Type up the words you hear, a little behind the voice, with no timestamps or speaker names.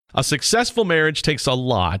A successful marriage takes a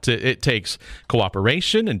lot. It takes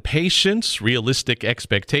cooperation and patience, realistic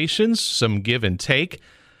expectations, some give and take.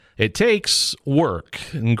 It takes work.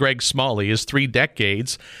 And Greg Smalley is 3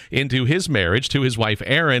 decades into his marriage to his wife,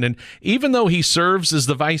 Erin. And even though he serves as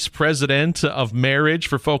the vice president of marriage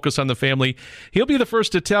for Focus on the Family, he'll be the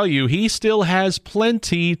first to tell you he still has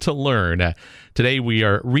plenty to learn. Today, we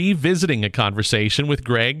are revisiting a conversation with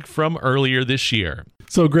Greg from earlier this year.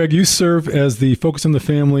 So, Greg, you serve as the Focus on the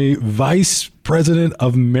Family Vice President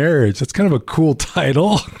of Marriage. That's kind of a cool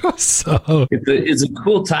title. It's a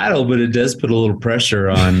cool title, but it does put a little pressure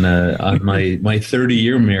on my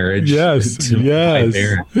 30-year marriage. Yes.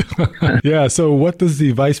 Yeah. So, what does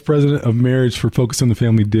the Vice President of Marriage for Focus on the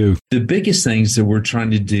Family do? The biggest things that we're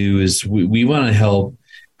trying to do is we want to help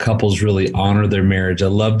couples really honor their marriage. I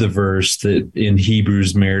love the verse that in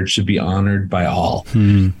Hebrews, marriage should be honored by all.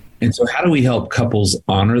 And so how do we help couples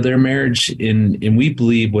honor their marriage? And we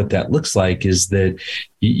believe what that looks like is that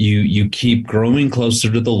you keep growing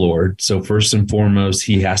closer to the Lord. So first and foremost,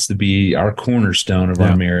 he has to be our cornerstone of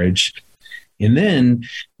our marriage. And then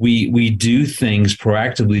we do things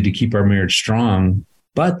proactively to keep our marriage strong,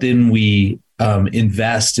 but then we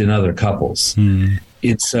invest in other couples.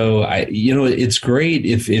 And so it's great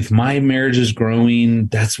if my marriage is growing,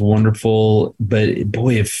 that's wonderful. But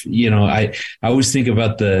boy, I always think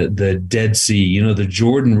about the Dead Sea, the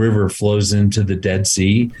Jordan River flows into the Dead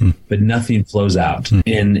Sea, but nothing flows out.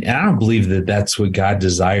 And I don't believe that that's what God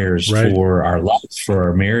desires for our lives, for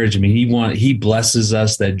our marriage. I mean, he blesses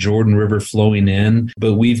us, that Jordan River flowing in,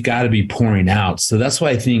 but we've got to be pouring out. So that's why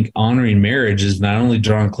I think honoring marriage is not only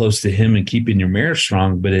drawing close to him and keeping your marriage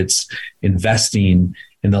strong, but it's investing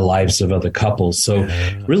in the lives of other couples. So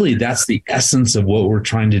really, that's the essence of what we're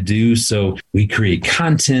trying to do. So we create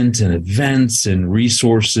content and events and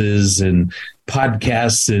resources and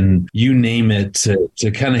podcasts and you name it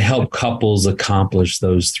to kind of help couples accomplish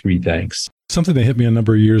those 3 things. Something that hit me a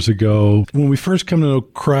number of years ago, when we first come to know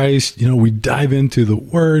Christ, we dive into the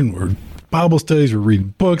Word and we're Bible studies, we're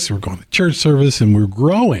reading books, we're going to church service, and we're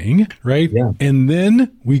growing, right? Yeah. And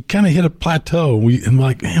then we kind of hit a plateau. We're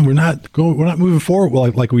like, man, we're not moving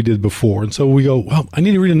forward like we did before. And so we go, well, I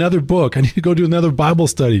need to read another book. I need to go do another Bible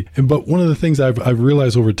study. But one of the things I've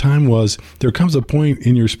realized over time was there comes a point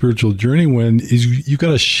in your spiritual journey when you've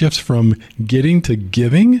got to shift from getting to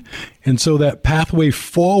giving. And so that pathway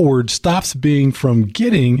forward stops being from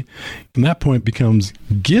getting, and that point becomes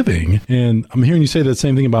giving. And I'm hearing you say that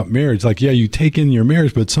same thing about marriage. Like, yeah, you take in your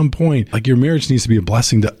marriage, but at some point, like your marriage needs to be a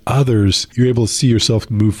blessing to others. You're able to see yourself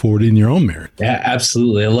move forward in your own marriage. Yeah,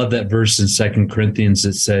 absolutely. I love that verse in 2 Corinthians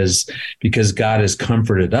that says, because God has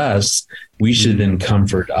comforted us, we should then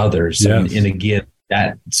comfort others. Yes. And again,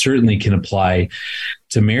 that certainly can apply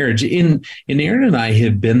to marriage. And Erin and I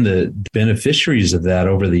have been the beneficiaries of that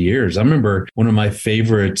over the years. I remember one of my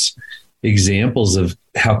favorite examples of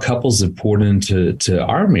how couples have poured into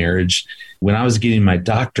our marriage when I was getting my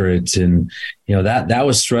doctorate. And, that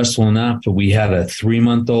was stressful enough, but we had a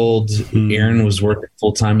 3-month-old. Erin was working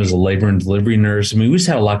full-time as a labor and delivery nurse. I mean, we just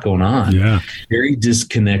had a lot going on. Yeah. Very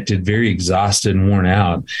disconnected, very exhausted and worn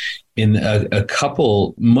out. And a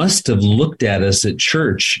couple must have looked at us at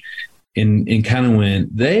church and kind of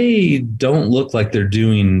went, they don't look like they're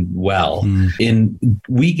doing well. And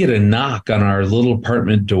we get a knock on our little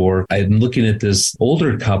apartment door. I'm looking at this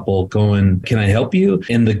older couple going, can I help you?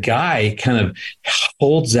 And the guy kind of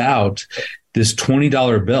holds out this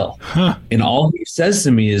 $20 bill. And all he says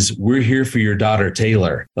to me is, we're here for your daughter,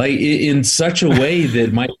 Taylor. Like in such a way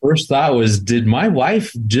that my first thought was, did my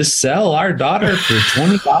wife just sell our daughter for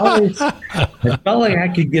 $20? I felt like I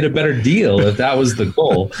could get a better deal if that was the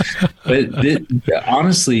goal. But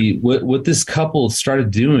honestly, what this couple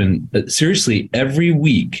started doing, seriously, every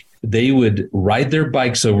week, they would ride their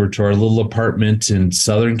bikes over to our little apartment in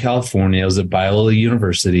Southern California. I was at Biola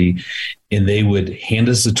University, and they would hand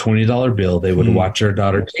us a $20 bill. They would watch our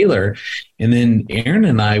daughter, Taylor. And then Erin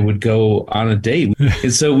and I would go on a date.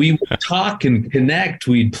 And so we would talk and connect.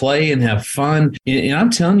 We'd play and have fun. And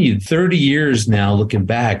I'm telling you, 30 years now, looking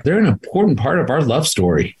back, they're an important part of our love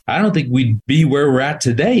story. I don't think we'd be where we're at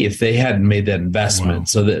today if they hadn't made that investment. Wow.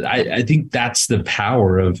 So that I think that's the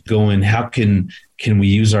power of going, how can we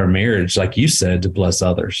use our marriage, like you said, to bless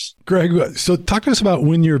others? Greg, so talk to us about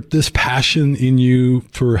when this passion in you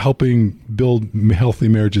for helping build healthy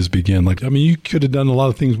marriages began. You could have done a lot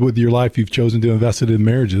of things with your life. You've chosen to invest it in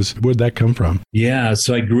marriages. Where'd that come from? Yeah,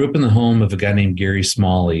 so I grew up in the home of a guy named Greg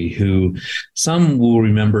Smalley, who some will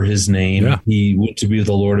remember his name. Yeah. He went to be with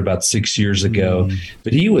the Lord about 6 years ago,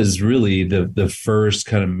 but he was really the first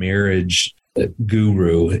kind of marriage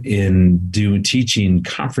guru in teaching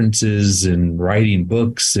conferences and writing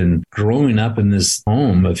books and growing up in this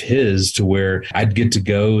home of his, to where I'd get to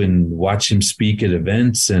go and watch him speak at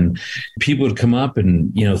events, and people would come up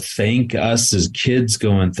and, thank us as kids,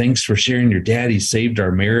 going, "Thanks for sharing your dad. He saved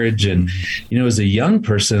our marriage." And, as a young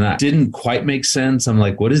person, I didn't quite make sense. I'm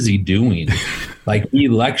like, what is he doing? Like, he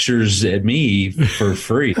lectures at me for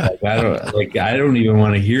free. I don't even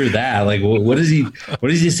want to hear that. Like, what is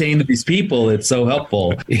he saying to these people? It's so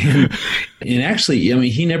helpful. And actually,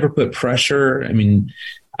 he never put pressure.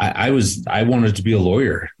 I wanted to be a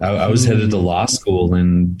lawyer. I was headed to law school,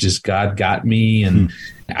 and just God got me, and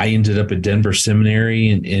I ended up at Denver Seminary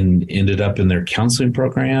and ended up in their counseling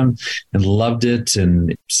program and loved it,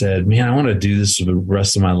 and said, man, I want to do this for the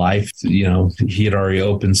rest of my life. He had already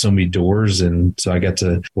opened so many doors, and so I got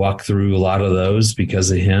to walk through a lot of those because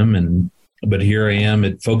of him. But here I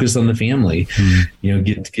am focused on the family,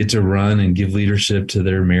 get to run and give leadership to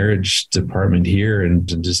their marriage department here, and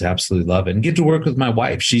just absolutely love it. And get to work with my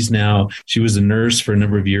wife. She was a nurse for a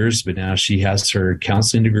number of years, but now she has her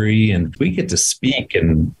counseling degree, and we get to speak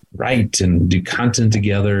and write and do content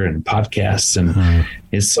together and podcasts. And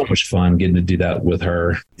it's so much fun getting to do that with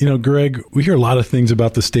her. Greg, we hear a lot of things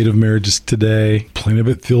about the state of marriages today. Plenty of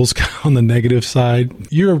it feels on the negative side.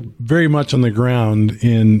 You're very much on the ground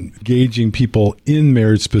in engaging people in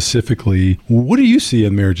marriage specifically. What do you see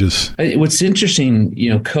in marriages? What's interesting,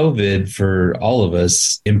 COVID for all of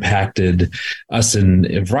us impacted us in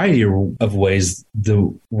a variety of ways.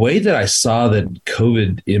 The way that I saw that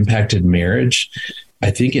COVID impacted marriage, I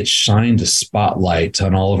think it shined a spotlight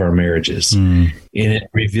on all of our marriages. And it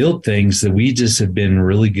revealed things that we just have been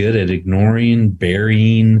really good at ignoring,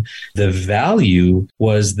 burying. The value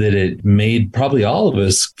was that it made probably all of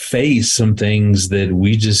us face some things that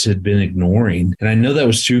we just had been ignoring. And I know that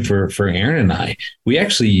was true for Aaron and I. We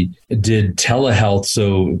actually did telehealth,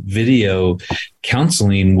 so video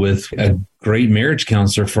counseling with a great marriage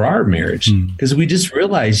counselor for our marriage, because we just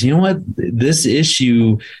realized, this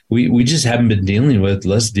issue we just haven't been dealing with.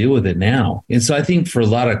 Let's deal with it now. And so I think for a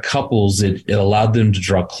lot of couples, it allowed them to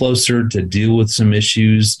draw closer, to deal with some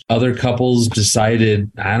issues. Other couples decided,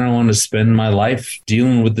 I don't want to spend my life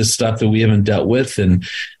dealing with this stuff that we haven't dealt with. And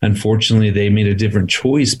unfortunately, they made a different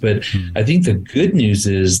choice. But I think the good news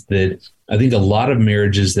is that I think a lot of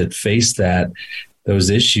marriages that face those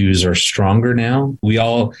issues are stronger now. We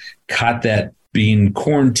all caught that being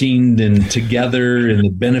quarantined and together, and the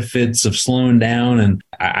benefits of slowing down. And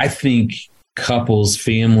I think couples,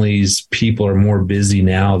 families, people are more busy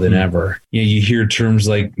now than ever. You hear terms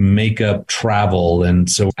like makeup travel. And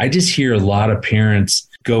so I just hear a lot of parents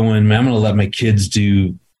going, I'm going to let my kids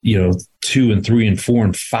do 2 and 3 and 4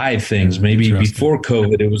 and 5 things. Maybe before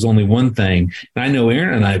COVID, it was only one thing. And I know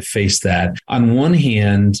Aaron and I have faced that. On one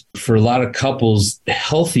hand, for a lot of couples,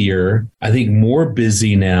 healthier, I think more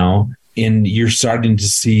busy now. And you're starting to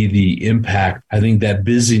see the impact. I think that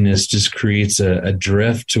busyness just creates a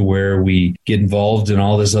drift to where we get involved in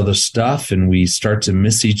all this other stuff and we start to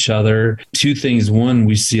miss each other. 2 things. One,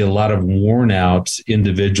 we see a lot of worn out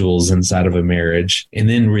individuals inside of a marriage. And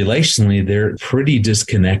then relationally, they're pretty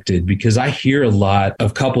disconnected, because I hear a lot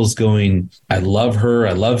of couples going, I love her,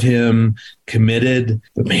 I love him, committed,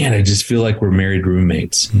 but man, I just feel like we're married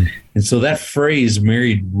roommates. And so that phrase,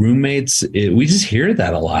 married roommates, we just hear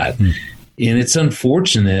that a lot. And it's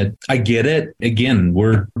unfortunate. I get it. Again,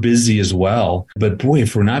 we're busy as well. But boy,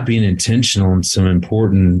 if we're not being intentional in some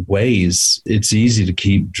important ways, it's easy to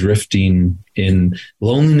keep drifting, and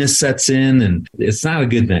loneliness sets in, and it's not a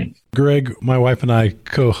good thing. Greg, my wife and I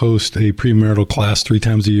co-host a premarital class 3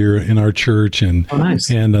 times a year in our church. And,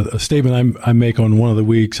 nice. And a statement I make on one of the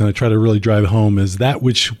weeks, and I try to really drive home, is that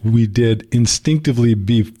which we did instinctively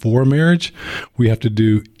before marriage, we have to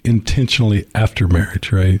do intentionally after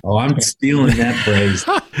marriage, right? Oh, I'm stealing that phrase.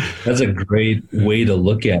 That's a great way to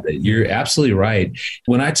look at it. You're absolutely right.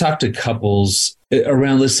 When I talk to couples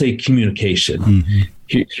around, let's say, communication,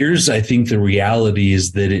 here's, I think, the reality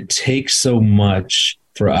is that it takes so much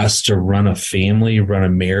for us to run a family, run a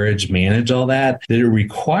marriage, manage all that it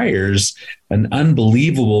requires an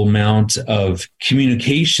unbelievable amount of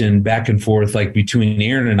communication back and forth, like between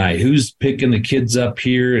Aaron and I, who's picking the kids up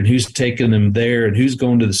here and who's taking them there and who's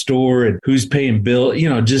going to the store and who's paying bill,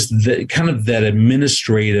 just kind of that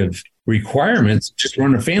administrative requirements, just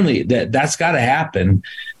run a family, that's got to happen.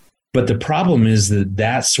 But the problem is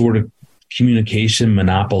that sort of communication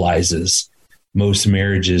monopolizes most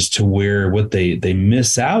marriages, to where what they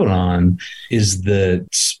miss out on is the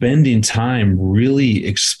spending time really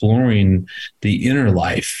exploring the inner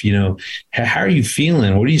life. You know, how are you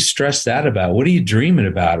feeling? What are you stressed out about? What are you dreaming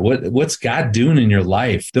about? What's God doing in your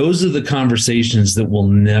life? Those are the conversations that will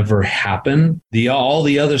never happen. All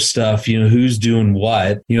the other stuff, you know, who's doing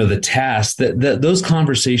what, you know, the tasks, that those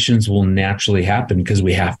conversations will naturally happen because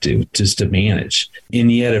we have to, just to manage.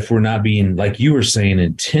 And yet, if we're not being, like you were saying,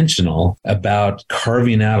 intentional about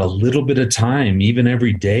carving out a little bit of time, even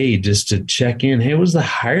every day, just to check in, hey, what was the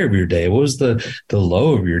high of your day? What was the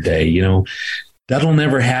low of your day? You know, that'll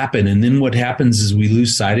never happen. And then what happens is we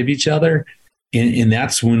lose sight of each other. And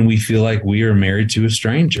that's when we feel like we are married to a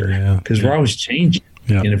stranger, because we're always changing.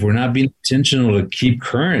 Yeah. And if we're not being intentional to keep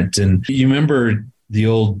current, and you remember the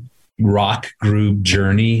old rock group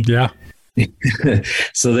Journey? Yeah.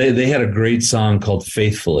 So they had a great song called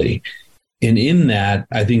Faithfully. And in that,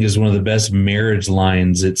 I think is one of the best marriage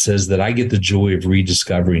lines. It says that I get the joy of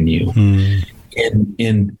rediscovering you.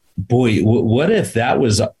 And boy, what if that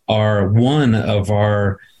was one of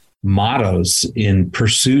our mottos in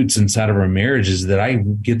pursuits inside of our marriages, that I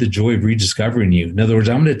get the joy of rediscovering you. In other words,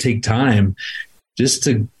 I'm going to take time just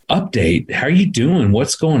to update. How are you doing?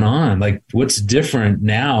 What's going on? Like, what's different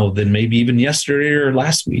now than maybe even yesterday or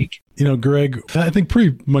last week? You know, Greg, I think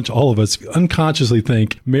pretty much all of us unconsciously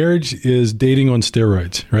think marriage is dating on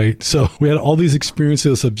steroids, right? So we had all these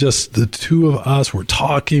experiences of just the two of us. We're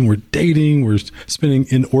talking, we're dating, we're spending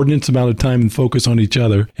inordinate amount of time and focus on each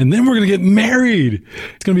other. And then we're going to get married.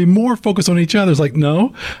 It's going to be more focus on each other. It's like,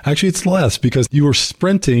 no, actually it's less, because you were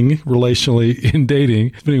sprinting relationally in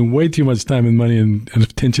dating, spending way too much time and money and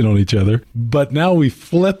attention on each other. But now we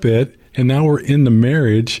flip it. And now we're in the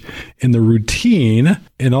marriage, in the routine,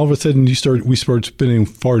 and all of a sudden we start spending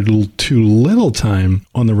far too little time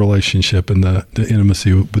on the relationship and the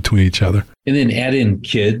intimacy between each other. And then add in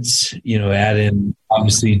kids, add in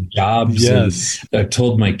obviously jobs. Yes. And I've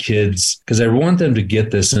told my kids, because I want them to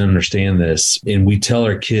get this and understand this. And we tell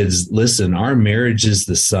our kids, listen, our marriage is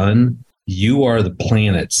the sun. You are the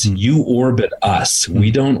planets. You orbit us.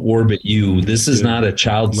 We don't orbit you. This is not a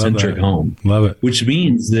child-centric home. Love it. Which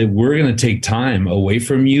means that we're going to take time away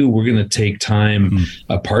from you. We're going to take time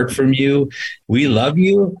apart from you. We love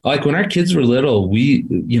you. Like when our kids were little, we,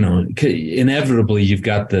 inevitably you've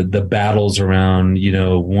got the battles around,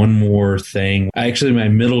 one more thing. My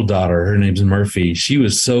middle daughter, her name's Murphy. She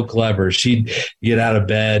was so clever. She'd get out of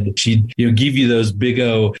bed. She'd, give you those big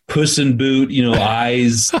old Puss in Boot,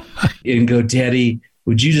 eyes. And go, Daddy,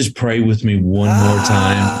 would you just pray with me one more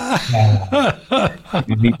time?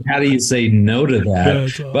 How do you say no to that?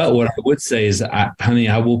 Awesome. But what I would say is, honey,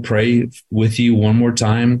 I will pray with you one more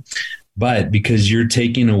time. But because you're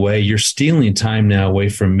stealing time now away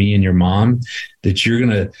from me and your mom, that you're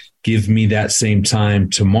going to give me that same time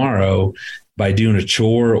tomorrow by doing a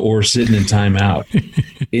chore or sitting in time out.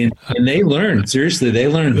 and they learn, seriously,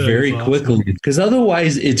 very quickly, because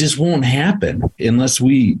otherwise it just won't happen unless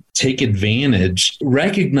we take advantage,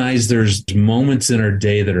 recognize there's moments in our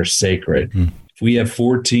day that are sacred. If we have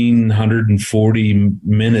 1,440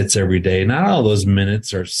 minutes every day, not all those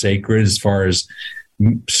minutes are sacred as far as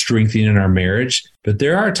strengthening our marriage, but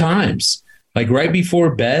there are times like right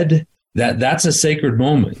before bed, that's a sacred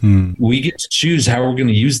moment. We get to choose how we're going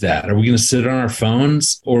to use that. Are we going to sit on our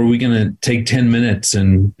phones, or are we going to take 10 minutes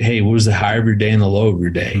and, hey, what was the high of your day and the low of your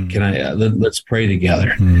day? Let's pray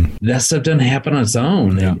together. That stuff doesn't happen on its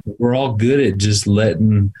own. Yeah. We're all good at just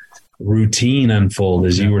letting routine unfold,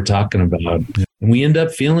 as you were talking about. Yeah. And we end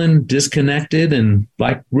up feeling disconnected and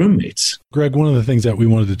like roommates. Greg, one of the things that we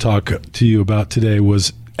wanted to talk to you about today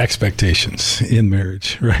was expectations in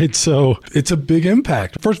marriage, right? So it's a big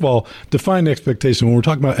impact. First of all, define expectation. When we're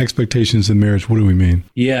talking about expectations in marriage, what do we mean?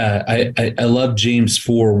 Yeah, I love James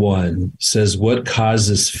 4:1 says, what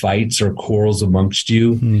causes fights or quarrels amongst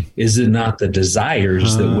you? Is it not the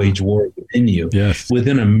desires that wage war within you? Yes.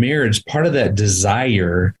 Within a marriage, part of that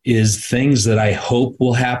desire is things that I hope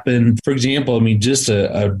will happen. For example, just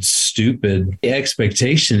a stupid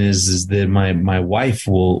expectation is that my wife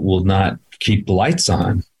will not keep the lights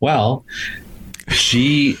on. Well,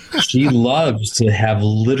 she loves to have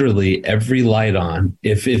literally every light on.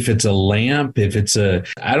 If it's a lamp,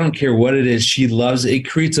 I don't care what it is, she loves it. It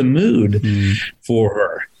creates a mood for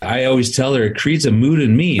her. I always tell her it creates a mood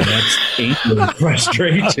in me. That's anger and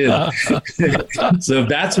frustration. So if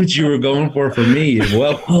that's what you were going for me,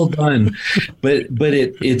 well done. But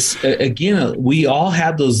it's again, we all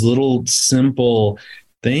have those little simple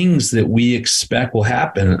things that we expect will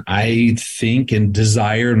happen. I think and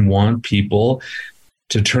desire and want people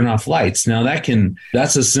to turn off lights. Now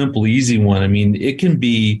that's a simple, easy one. I mean, it can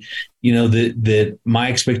be, that my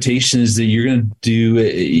expectation is that you're going to do,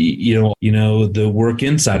 the work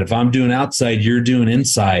inside. If I'm doing outside, you're doing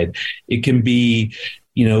inside. It can be,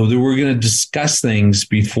 that we're going to discuss things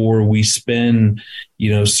before we spend,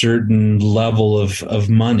 certain level of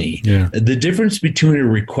money. Yeah. The difference between a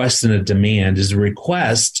request and a demand is a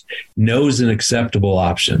request knows an acceptable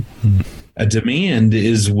option. A demand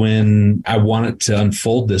is when I want it to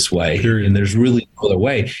unfold this way. Period. And there's really no other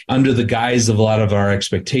way. Under the guise of a lot of our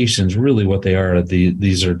expectations, really what they are,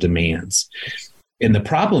 these are demands. And the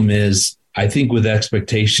problem is, I think with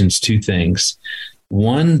expectations, two things.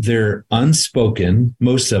 One, they're unspoken,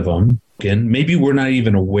 most of them, and maybe we're not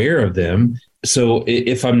even aware of them. So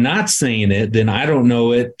if I'm not saying it, then I don't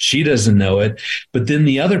know it. She doesn't know it. But then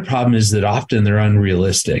the other problem is that often they're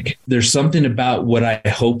unrealistic. There's something about what I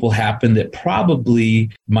hope will happen that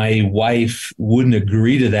probably my wife wouldn't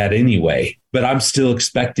agree to that anyway, but I'm still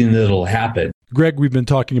expecting that it'll happen. Greg, we've been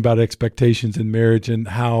talking about expectations in marriage and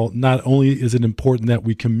how not only is it important that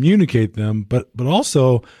we communicate them, but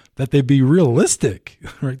also that they be realistic,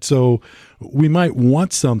 right? So we might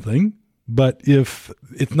want something, but if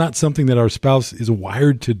it's not something that our spouse is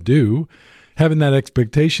wired to do, having that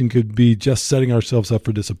expectation could be just setting ourselves up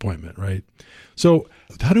for disappointment, right? So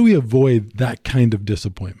how do we avoid that kind of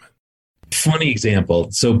disappointment? Funny example.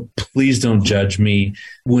 So please don't judge me.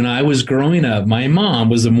 When I was growing up, my mom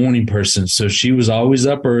was a morning person. So she was always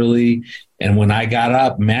up early. And when I got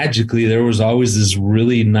up, magically, there was always this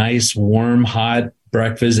really nice, warm, hot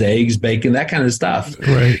breakfast, eggs, bacon, that kind of stuff.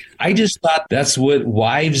 Right. I just thought that's what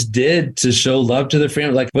wives did to show love to their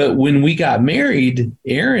family. But when we got married,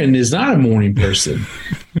 Erin is not a morning person.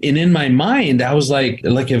 And in my mind, I was like,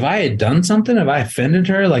 if I had done something, if I offended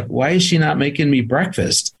her, why is she not making me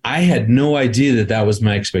breakfast? I had no idea that was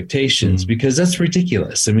my expectations because that's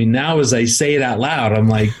ridiculous. I mean, now as I say it out loud, I'm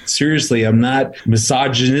like, seriously, I'm not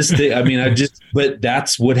misogynistic. I mean, but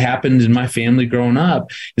that's what happened in my family growing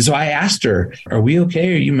up. And so I asked her, are we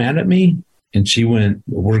okay? Are you mad at me? And she went,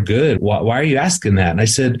 we're good. Why are you asking that? And I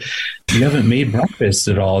said, you haven't made breakfast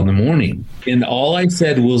at all in the morning. And all I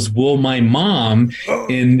said was, well, my mom,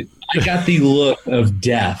 and I got the look of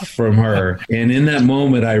death from her. And in that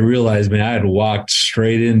moment, I realized, man, I had walked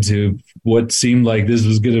straight into what seemed like this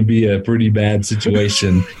was going to be a pretty bad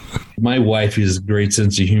situation. My wife, who has a great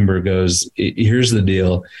sense of humor, goes, here's the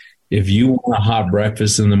deal. If you want a hot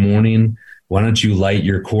breakfast in the morning, why don't you light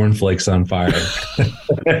your cornflakes on fire?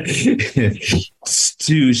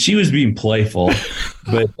 She was being playful,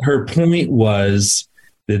 but her point was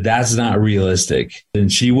that that's not realistic.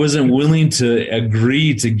 And she wasn't willing to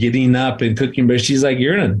agree to getting up and cooking. But she's like,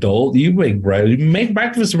 you're an adult. You make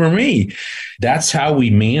breakfast for me. That's how we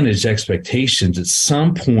manage expectations. At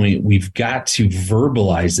some point, we've got to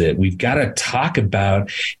verbalize it. We've got to talk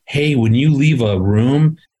about, hey, when you leave a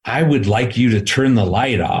room, I would like you to turn the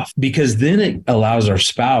light off, because then it allows our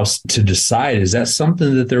spouse to decide, is that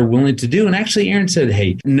something that they're willing to do? And actually, Erin said,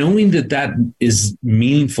 hey, knowing that is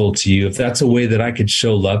meaningful to you, if that's a way that I could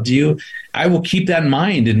show love to you, I will keep that in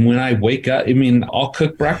mind. And when I wake up, I'll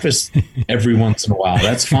cook breakfast every once in a while.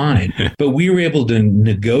 That's fine. But we were able to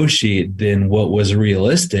negotiate then what was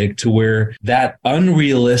realistic to where that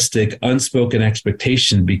unrealistic, unspoken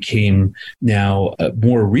expectation became now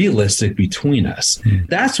more realistic between us.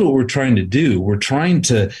 That's what we're trying to do. We're trying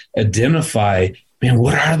to identify, man,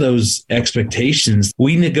 what are those expectations?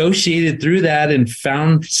 We negotiated through that and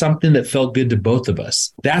found something that felt good to both of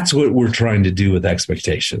us. That's what we're trying to do with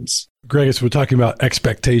expectations. Greg, as we're talking about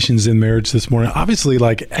expectations in marriage this morning, obviously,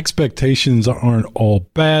 expectations aren't all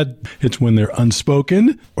bad. It's when they're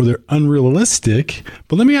unspoken or they're unrealistic.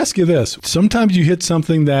 But let me ask you this. Sometimes you hit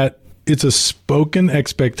something that it's a spoken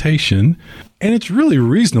expectation and it's really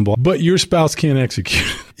reasonable, but your spouse can't execute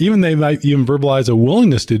it. Even they might even verbalize a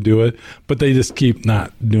willingness to do it, but they just keep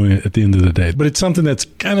not doing it at the end of the day. But it's something that's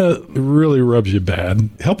kind of really rubs you bad.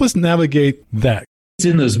 Help us navigate that. It's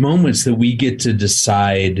in those moments that we get to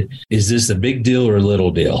decide, is this a big deal or a little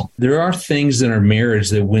deal? There are things in our marriage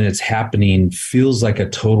that when it's happening feels like a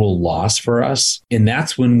total loss for us. And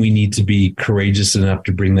that's when we need to be courageous enough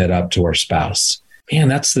to bring that up to our spouse. Man,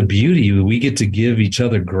 that's the beauty. We get to give each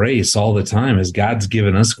other grace all the time as God's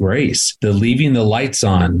given us grace. The leaving the lights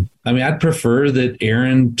on. I'd prefer that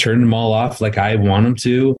Erin turned them all off like I want them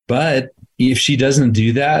to, but if she doesn't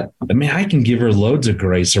do that, I can give her loads of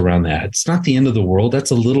grace around that. It's not the end of the world. That's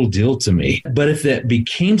a little deal to me. But if that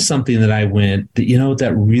became something that I went,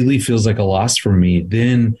 that really feels like a loss for me,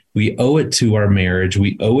 then we owe it to our marriage.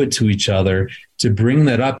 We owe it to each other to bring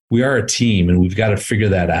that up. We are a team and we've got to figure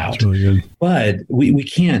that out. That's really good. But we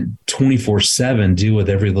can't 24/7 deal with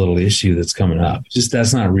every little issue that's coming up. Just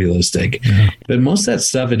that's not realistic. Yeah. But most of that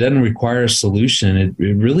stuff, it doesn't require a solution. It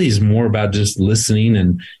really is more about just listening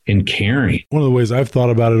and caring. One of the ways I've thought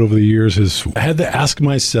about it over the years is I had to ask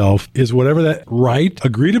myself, is whatever that right,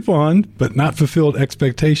 agreed upon, but not fulfilled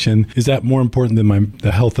expectation, is that more important than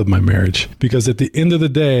the health of my marriage? Because at the end of the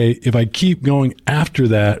day, if I keep going after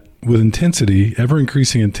that with intensity, ever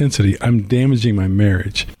increasing intensity, I'm damaging my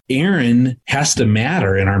marriage. Erin has to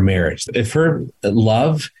matter in our marriage. If her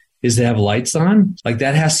love is to have lights on, like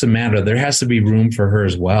that has to matter. There has to be room for her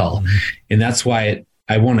as well. Mm-hmm. And that's why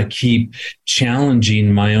I want to keep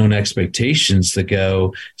challenging my own expectations to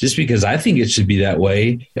go, just because I think it should be that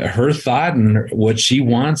way, her thought and what she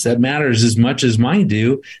wants, that matters as much as mine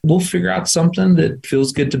do. We'll figure out something that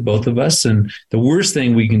feels good to both of us. And the worst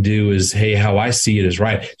thing we can do is, hey, how I see it is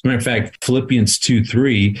right. As a matter of fact, Philippians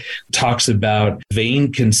 2:3 talks about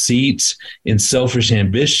vain conceit and selfish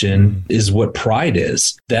ambition is what pride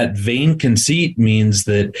is. That vain conceit means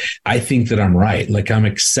that I think that I'm right. Like I'm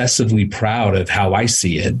excessively proud of how I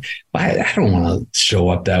see it. I don't want to show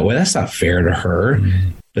up that way. That's not fair to her. Mm-hmm.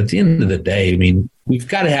 But at the end of the day, I mean, we've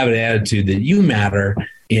got to have an attitude that you matter,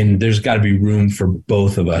 and there's got to be room for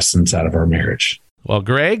both of us inside of our marriage. Well,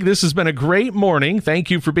 Greg, this has been a great morning. Thank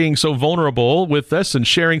you for being so vulnerable with us and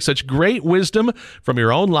sharing such great wisdom from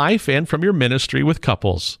your own life and from your ministry with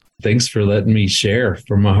couples. Thanks for letting me share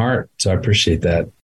from my heart. So I appreciate that.